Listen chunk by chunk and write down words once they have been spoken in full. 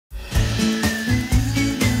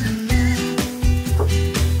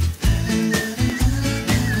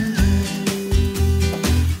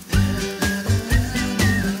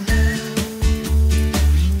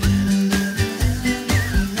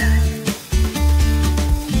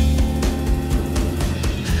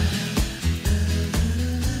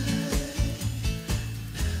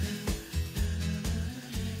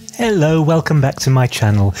Hello, welcome back to my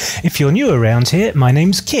channel. If you're new around here, my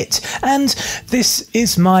name's Kit, and this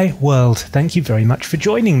is my world. Thank you very much for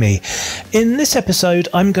joining me. In this episode,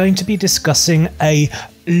 I'm going to be discussing a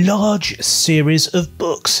large series of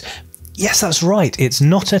books. Yes, that's right, it's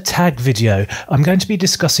not a tag video. I'm going to be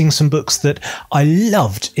discussing some books that I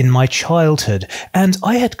loved in my childhood, and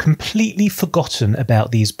I had completely forgotten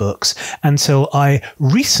about these books until I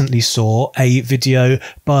recently saw a video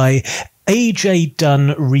by AJ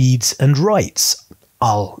Dunn Reads and Writes.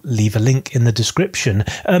 I'll leave a link in the description.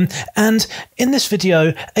 And in this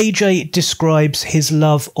video, AJ describes his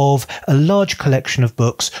love of a large collection of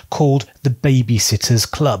books called The Babysitter's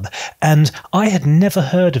Club. And I had never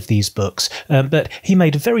heard of these books, but he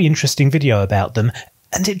made a very interesting video about them,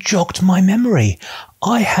 and it jogged my memory.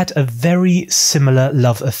 I had a very similar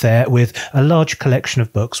love affair with a large collection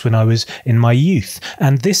of books when I was in my youth,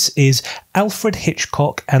 and this is Alfred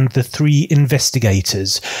Hitchcock and the Three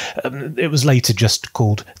Investigators. It was later just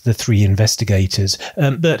called The Three Investigators,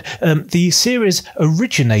 but the series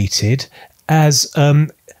originated as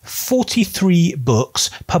 43 books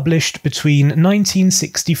published between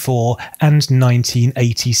 1964 and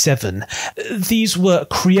 1987. These were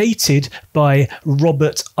created by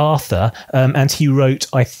Robert Arthur, and he wrote,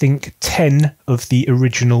 I think, 10 of the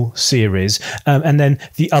original series, and then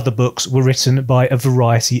the other books were written by a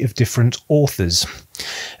variety of different authors.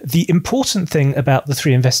 The important thing about the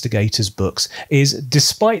Three Investigators books is,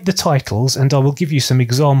 despite the titles, and I will give you some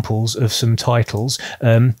examples of some titles,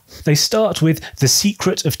 they start with The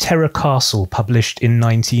Secret of Terror Castle, published in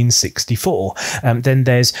 1964. Then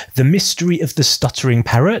there's The Mystery of the Stuttering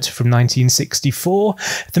Parrot from 1964,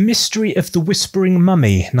 The Mystery of the Whispering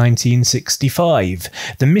Mummy, 1965,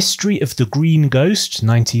 The Mystery of the Green Ghost,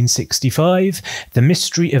 1965, The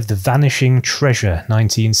Mystery of the Vanishing Treasure,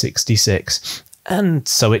 1966. And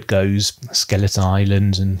so it goes, Skeleton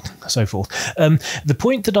Island and so forth. The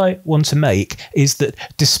point that I want to make is that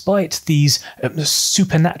despite these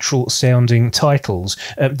supernatural sounding titles,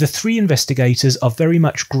 the Three Investigators are very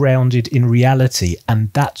much grounded in reality,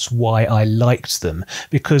 and that's why I liked them.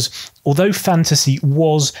 Because although fantasy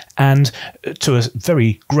was, and to a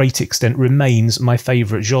very great extent remains, my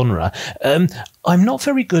favourite genre, I'm not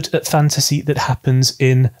very good at fantasy that happens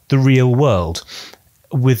in the real world,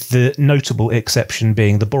 with the notable exception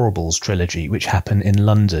being the Borobles trilogy, which happen in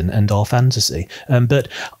London and are fantasy. But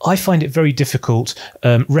I find it very difficult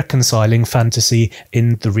reconciling fantasy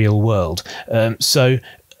in the real world. So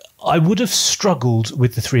I would have struggled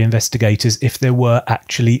with the Three Investigators if there were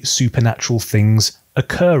actually supernatural things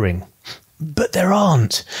occurring. But there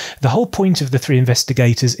aren't. The whole point of the Three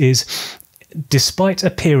Investigators is, despite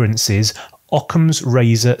appearances, Occam's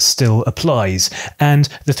razor still applies, and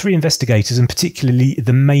the Three Investigators, and particularly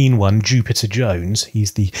the main one, Jupiter Jones,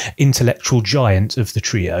 he's the intellectual giant of the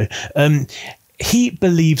trio, he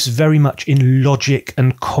believes very much in logic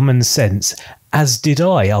and common sense, as did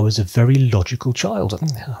I. I was a very logical child.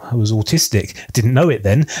 I was autistic. Didn't know it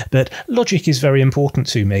then, but logic is very important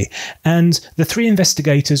to me. And the Three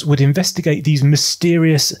Investigators would investigate these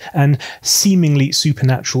mysterious and seemingly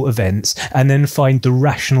supernatural events and then find the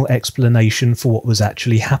rational explanation for what was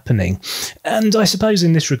actually happening. And I suppose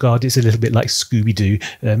in this regard, it's a little bit like Scooby-Doo.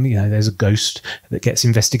 You know, there's a ghost that gets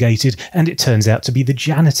investigated, and it turns out to be the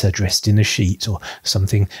janitor dressed in a sheet or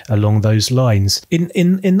something along those lines.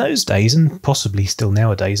 In those days, and possibly still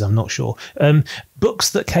nowadays, I'm not sure,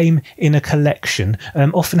 books that came in a collection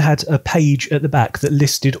often had a page at the back that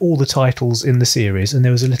listed all the titles in the series, and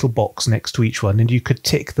there was a little box next to each one, and you could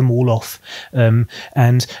tick them all off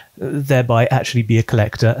and thereby actually be a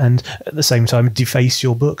collector and at the same time deface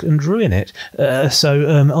your book and ruin it.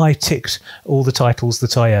 So I ticked all the titles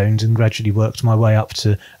that I owned and gradually worked my way up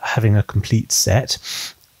to having a complete set.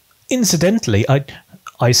 Incidentally,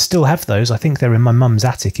 I still have those. I think they're in my mum's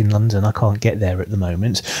attic in London. I can't get there at the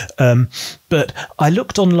moment. But I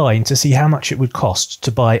looked online to see how much it would cost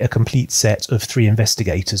to buy a complete set of Three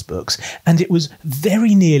Investigators books, and it was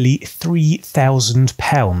very nearly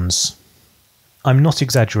 £3,000. I'm not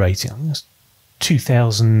exaggerating. It's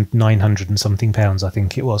 2,900 and something pounds, I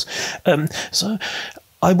think it was. So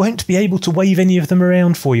I won't be able to wave any of them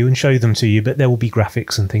around for you and show them to you, but there will be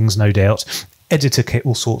graphics and things, no doubt. Editor Kit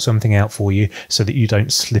will sort something out for you so that you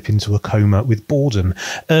don't slip into a coma with boredom.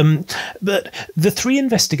 But the Three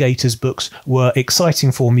Investigators books were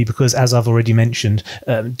exciting for me because, as I've already mentioned,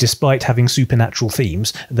 despite having supernatural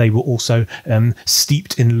themes, they were also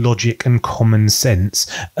steeped in logic and common sense.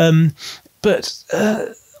 But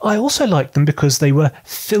I also liked them because they were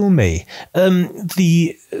filmy.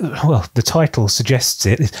 The title suggests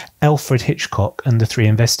it. Alfred Hitchcock and the Three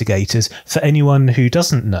Investigators. For anyone who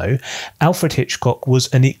doesn't know, Alfred Hitchcock was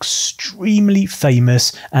an extremely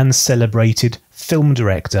famous and celebrated film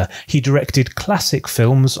director. He directed classic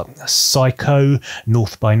films like Psycho,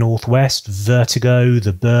 North by Northwest, Vertigo,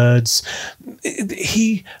 The Birds.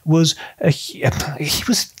 He was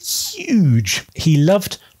huge. He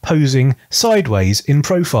loved posing sideways in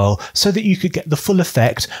profile so that you could get the full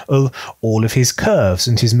effect of all of his curves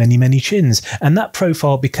and his many, many chins. And that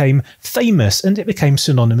profile became famous, and it became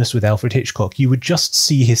synonymous with Alfred Hitchcock. You would just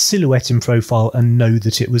see his silhouette in profile and know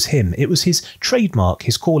that it was him. It was his trademark,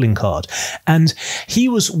 his calling card. And he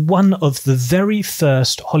was one of the very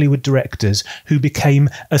first Hollywood directors who became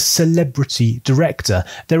a celebrity director.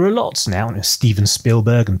 There are lots now, Steven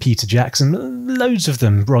Spielberg and Peter Jackson, loads of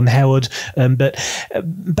them, Ron Howard, but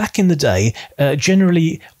back in the day,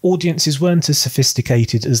 generally audiences weren't as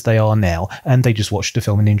sophisticated as they are now, and they just watched the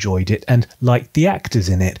film and enjoyed it and liked the actors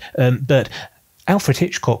in it. But Alfred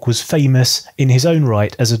Hitchcock was famous in his own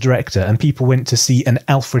right as a director, and people went to see an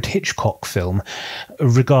Alfred Hitchcock film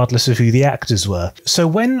regardless of who the actors were. So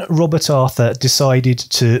when Robert Arthur decided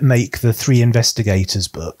to make the Three Investigators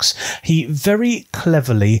books, he very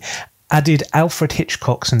cleverly added Alfred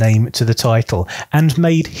Hitchcock's name to the title and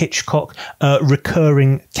made Hitchcock a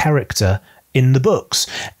recurring character in the books.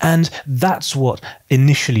 And that's what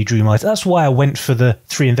initially drew my... That's why I went for the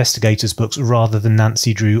Three Investigators books rather than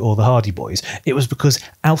Nancy Drew or the Hardy Boys. It was because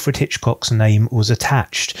Alfred Hitchcock's name was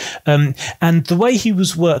attached. And the way he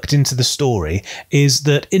was worked into the story is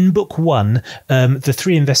that in book one, the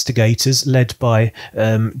Three Investigators, led by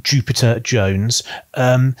Jupiter Jones,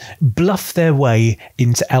 bluff their way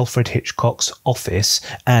into Alfred Hitchcock's office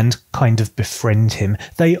and kind of befriend him.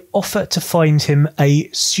 They offer to find him a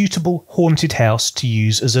suitable haunted house to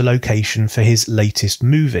use as a location for his latest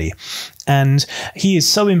movie. And he is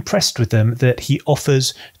so impressed with them that he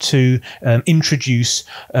offers to introduce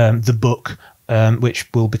the book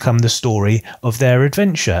which will become the story of their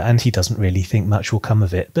adventure, and he doesn't really think much will come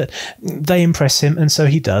of it, but they impress him, and so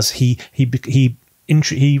he does. He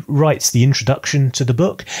writes the introduction to the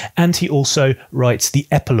book, and he also writes the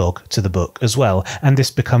epilogue to the book as well, and this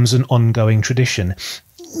becomes an ongoing tradition.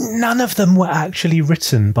 None of them were actually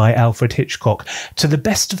written by Alfred Hitchcock. To the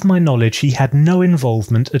best of my knowledge, he had no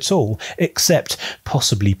involvement at all, except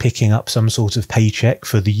possibly picking up some sort of paycheck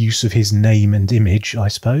for the use of his name and image, I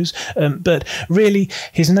suppose. But really,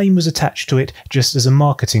 his name was attached to it just as a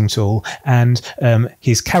marketing tool, and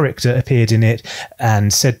his character appeared in it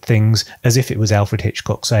and said things as if it was Alfred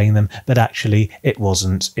Hitchcock saying them, but actually it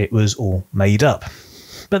wasn't. It was all made up.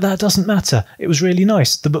 But that doesn't matter. It was really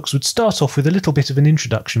nice. The books would start off with a little bit of an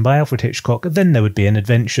introduction by Alfred Hitchcock, then there would be an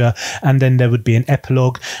adventure, and then there would be an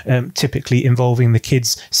epilogue, typically involving the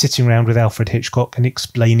kids sitting around with Alfred Hitchcock and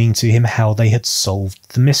explaining to him how they had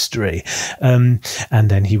solved the mystery. And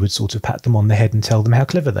then he would sort of pat them on the head and tell them how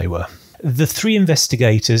clever they were. The Three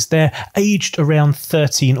Investigators, they're aged around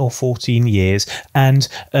 13 or 14 years, and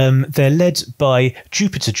they're led by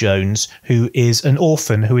Jupiter Jones, who is an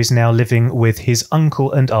orphan who is now living with his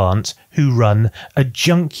uncle and aunt, who run a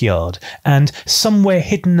junkyard. And somewhere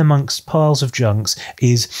hidden amongst piles of junks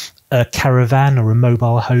is a caravan or a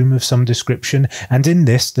mobile home of some description, and in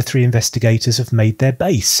this the Three Investigators have made their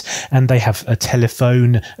base, and they have a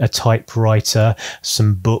telephone, a typewriter,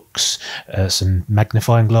 some books, some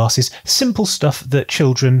magnifying glasses, simple stuff that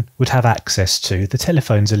children would have access to. The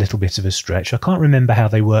telephone's a little bit of a stretch. I can't remember how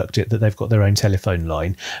they worked it, that they've got their own telephone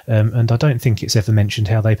line, and I don't think it's ever mentioned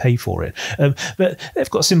how they pay for it, but they've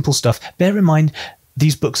got simple stuff. Bear in mind,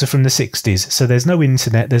 these books are from the 60s, so there's no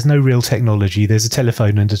internet, there's no real technology, there's a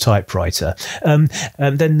telephone and a typewriter. And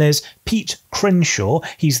then there's Pete Crenshaw,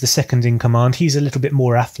 he's the second in command. He's a little bit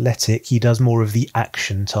more athletic, he does more of the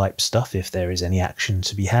action type stuff, if there is any action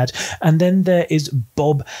to be had. And then there is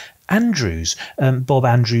Bob Andrews. Bob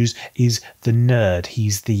Andrews is the nerd.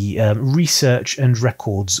 He's the research and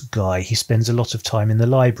records guy. He spends a lot of time in the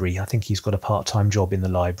library. I think he's got a part-time job in the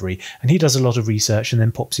library, and he does a lot of research and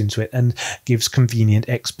then pops into it and gives convenient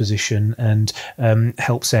exposition and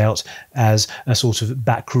helps out as a sort of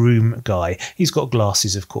backroom guy. He's got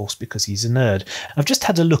glasses, of course, because he's a nerd. I've just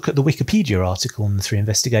had a look at the Wikipedia article on the Three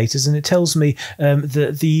Investigators, and it tells me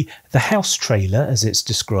that the house trailer, as it's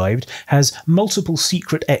described, has multiple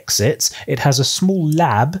secret exits. It has a small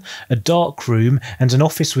lab, a dark room, and an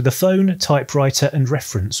office with a phone, typewriter, and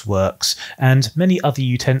reference works, and many other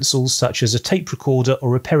utensils such as a tape recorder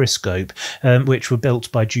or a periscope, which were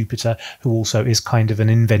built by Jupiter, who also is kind of an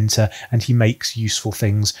inventor, and he makes useful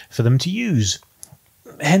things for them to use.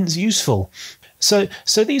 Hence useful. So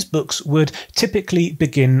these books would typically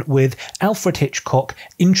begin with Alfred Hitchcock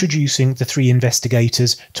introducing the three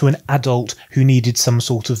investigators to an adult who needed some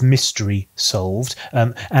sort of mystery solved.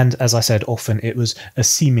 And as I said, often it was a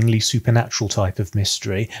seemingly supernatural type of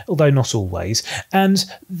mystery, although not always. And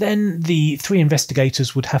then the three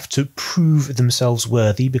investigators would have to prove themselves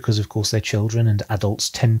worthy because, of course, they're children and adults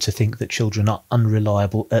tend to think that children are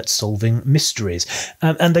unreliable at solving mysteries.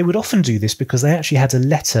 And they would often do this because they actually had a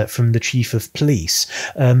letter from the chief of police,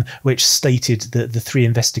 which stated that the three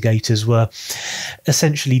investigators were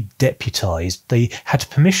essentially deputised. They had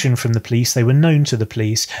permission from the police, they were known to the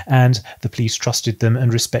police, and the police trusted them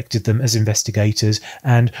and respected them as investigators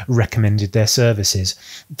and recommended their services.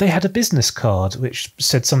 They had a business card which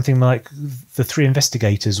said something like, "The three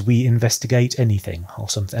investigators, we investigate anything," or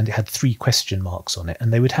something, and it had 3 question marks on it,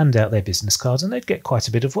 and they would hand out their business cards and they'd get quite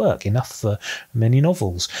a bit of work, enough for many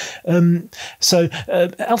novels. So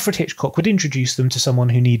Alfred Hitchcock would introduce them to someone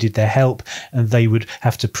who needed their help, and they would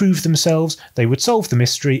have to prove themselves. They would solve the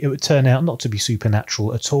mystery. It would turn out not to be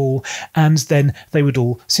supernatural at all, and then they would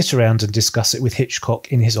all sit around and discuss it with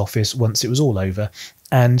Hitchcock in his office once it was all over,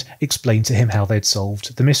 and explain to him how they'd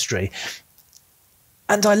solved the mystery.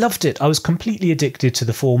 And I loved it. I was completely addicted to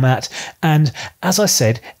the format, and as I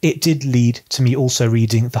said, it did lead to me also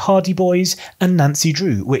reading The Hardy Boys and Nancy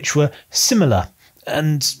Drew, which were similar.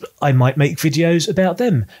 And I might make videos about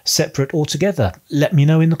them, separate or together. Let me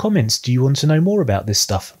know in the comments. Do you want to know more about this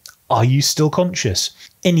stuff? Are you still conscious?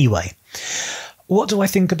 Anyway, what do I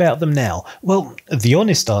think about them now? Well, the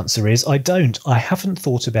honest answer is I don't. I haven't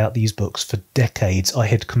thought about these books for decades. I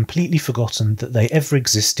had completely forgotten that they ever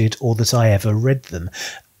existed or that I ever read them,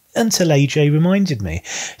 until AJ reminded me.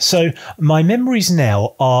 So my memories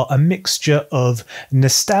now are a mixture of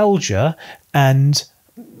nostalgia and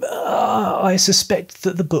I suspect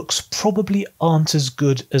that the books probably aren't as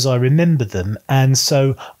good as I remember them, and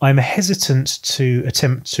so I'm hesitant to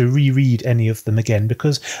attempt to reread any of them again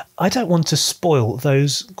because I don't want to spoil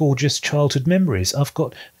those gorgeous childhood memories. I've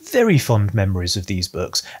got very fond memories of these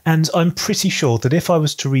books, and I'm pretty sure that if I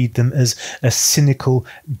was to read them as a cynical,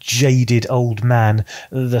 jaded old man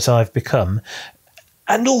that I've become,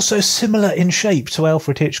 and also similar in shape to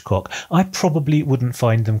Alfred Hitchcock, I probably wouldn't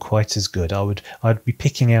find them quite as good. I'd be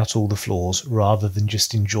picking out all the flaws rather than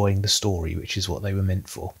just enjoying the story, which is what they were meant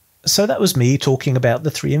for. So that was me talking about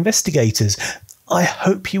the three investigators. I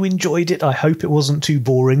hope you enjoyed it. I hope it wasn't too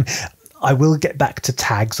boring. I will get back to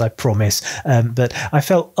tags, I promise, but I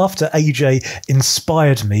felt after AJ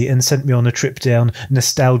inspired me and sent me on a trip down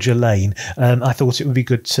nostalgia lane, I thought it would be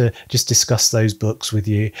good to just discuss those books with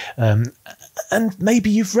you. And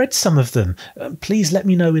maybe you've read some of them. Please let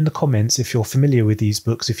me know in the comments if you're familiar with these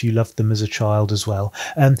books, if you loved them as a child as well.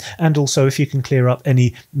 And also if you can clear up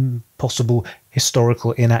any possible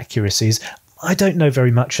historical inaccuracies. I don't know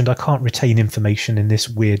very much and I can't retain information in this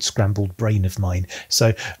weird scrambled brain of mine.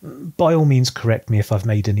 So by all means correct me if I've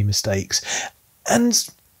made any mistakes. And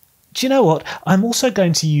do you know what? I'm also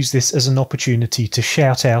going to use this as an opportunity to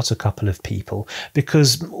shout out a couple of people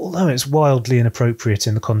because although it's wildly inappropriate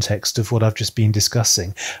in the context of what I've just been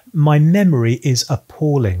discussing, my memory is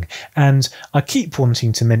appalling and I keep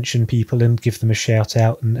wanting to mention people and give them a shout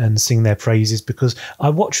out and sing their praises because I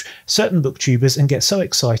watch certain booktubers and get so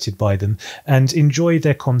excited by them and enjoy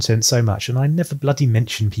their content so much and I never bloody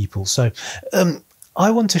mention people. So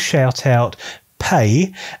I want to shout out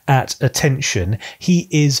Pay at Attention.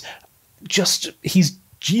 He's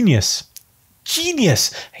genius.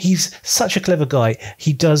 He's such a clever guy.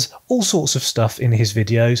 He does all sorts of stuff in his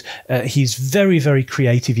videos. He's very, very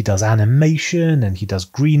creative. He does animation and he does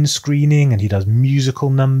green screening and he does musical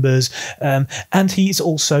numbers. And he's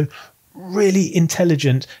also really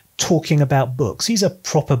intelligent talking about books. He's a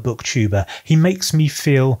proper booktuber. He makes me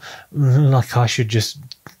feel like I should just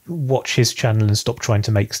watch his channel and stop trying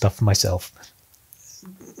to make stuff for myself.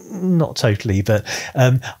 Not totally, but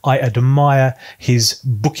I admire his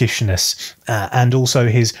bookishness and also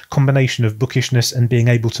his combination of bookishness and being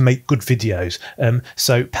able to make good videos.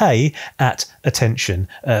 So Pay at Attention.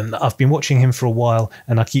 I've been watching him for a while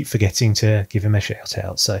and I keep forgetting to give him a shout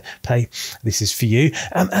out. So Pay, this is for you.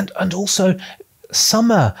 And also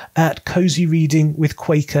Summer at Cozy Reading with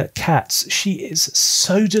Quaker Cats. She is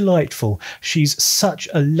so delightful. She's such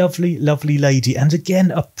a lovely, lovely lady. And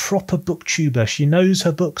again, a proper booktuber. She knows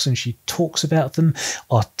her books and she talks about them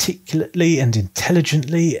articulately and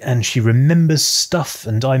intelligently. And she remembers stuff.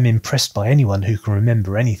 And I'm impressed by anyone who can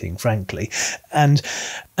remember anything, frankly. And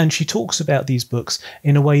she talks about these books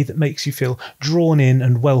in a way that makes you feel drawn in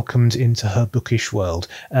and welcomed into her bookish world.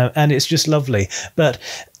 And it's just lovely. But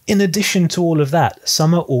In addition to all of that,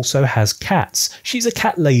 Summer also has cats. She's a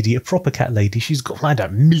cat lady, a proper cat lady. She's got, I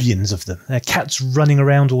don't know, millions of them. They're cats running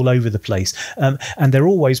around all over the place. And they're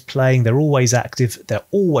always playing, they're always active, they're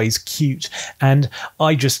always cute. And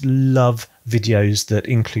I just love videos that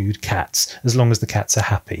include cats, as long as the cats are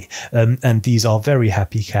happy. And these are very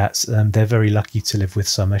happy cats. They're very lucky to live with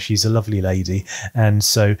Summer. She's a lovely lady. And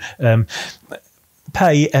so...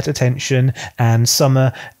 Pay at Attention and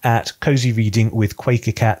Summer at Cozy Reading with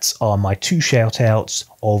Quaker Cats are my 2 shout-outs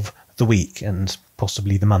of the week, and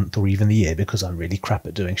possibly the month or even the year, because I'm really crap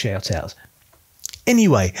at doing shout-outs.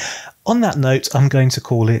 Anyway, on that note, I'm going to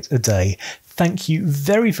call it a day. Thank you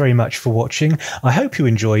very, very much for watching. I hope you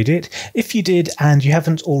enjoyed it. If you did and you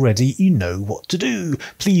haven't already, you know what to do.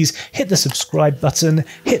 Please hit the subscribe button,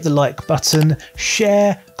 hit the like button,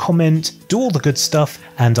 share, comment, do all the good stuff,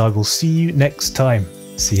 and I will see you next time.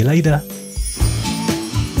 See you later.